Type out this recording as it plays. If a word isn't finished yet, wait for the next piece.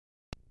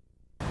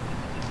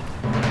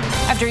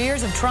After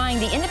years of trying,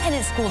 the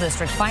Independence School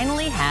District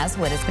finally has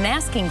what it's been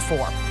asking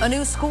for, a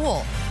new school.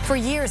 For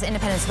years,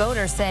 Independence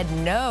voters said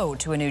no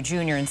to a new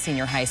junior and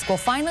senior high school.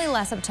 Finally,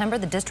 last September,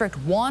 the district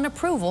won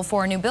approval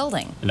for a new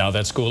building. Now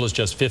that school is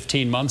just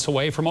 15 months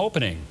away from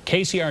opening.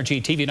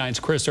 KCRG TV9's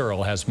Chris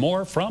Earle has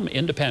more from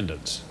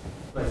Independence.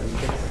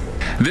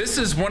 This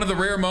is one of the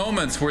rare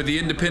moments where the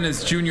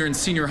Independence Junior and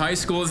Senior High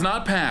School is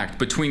not packed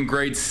between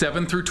grades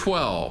 7 through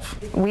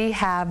 12. We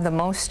have the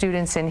most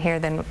students in here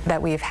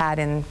that we've had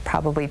in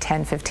probably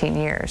 10, 15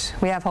 years.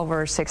 We have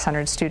over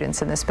 600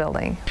 students in this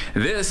building.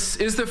 This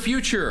is the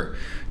future.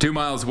 2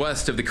 miles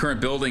west of the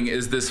current building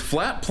is this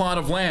flat plot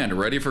of land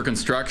ready for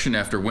construction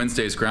after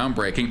Wednesday's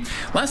groundbreaking.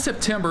 Last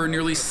September,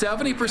 nearly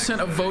 70%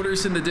 of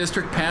voters in the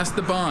district passed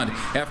the bond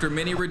after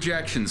many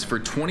rejections for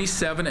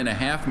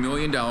 $27.5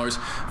 million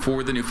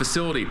for the new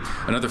facility.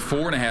 Another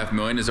 $4.5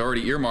 million is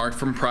already earmarked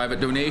from private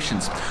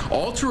donations,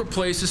 all to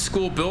replace a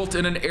school built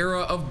in an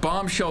era of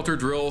bomb shelter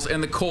drills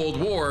and the Cold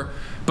War,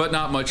 but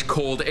not much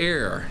cold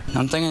air.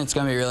 I'm thinking it's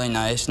going to be really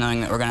nice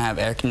knowing that we're going to have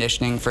air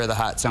conditioning for the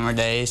hot summer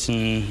days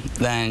and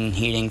then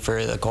heating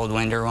for the cold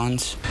winter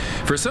ones.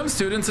 For some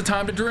students, a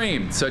time to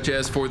dream, such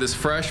as for this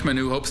freshman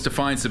who hopes to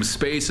find some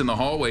space in the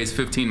hallways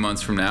 15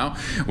 months from now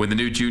when the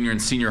new junior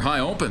and senior high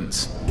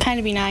opens. Kind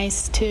of be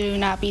nice to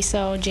not be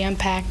so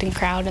jam-packed and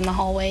crowded in the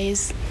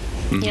hallways.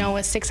 You know,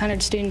 with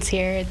 600 students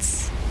here,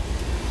 it's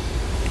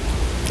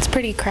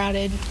pretty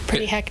crowded,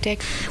 pretty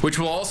hectic. Which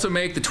will also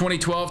make the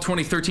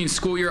 2012-2013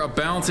 school year a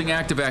balancing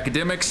act of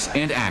academics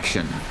and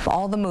action.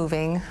 All the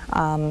moving,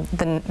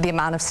 the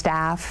amount of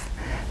staff,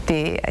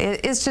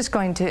 it's just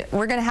going to,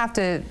 we're going to have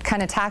to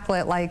kind of tackle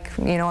it like,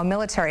 you know, a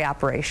military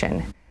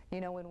operation.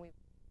 You know, when we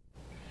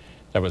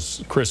That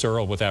was Chris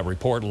Earle with that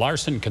report.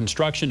 Larson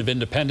Construction of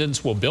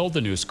Independence will build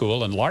the new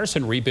school, and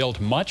Larson rebuilt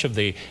much of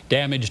the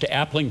damaged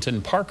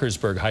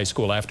Applington-Parkersburg High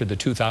School after the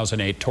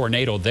 2008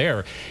 tornado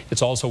there.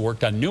 It's also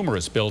worked on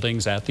numerous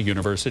buildings at the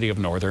University of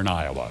Northern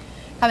Iowa.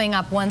 Coming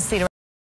up, one seat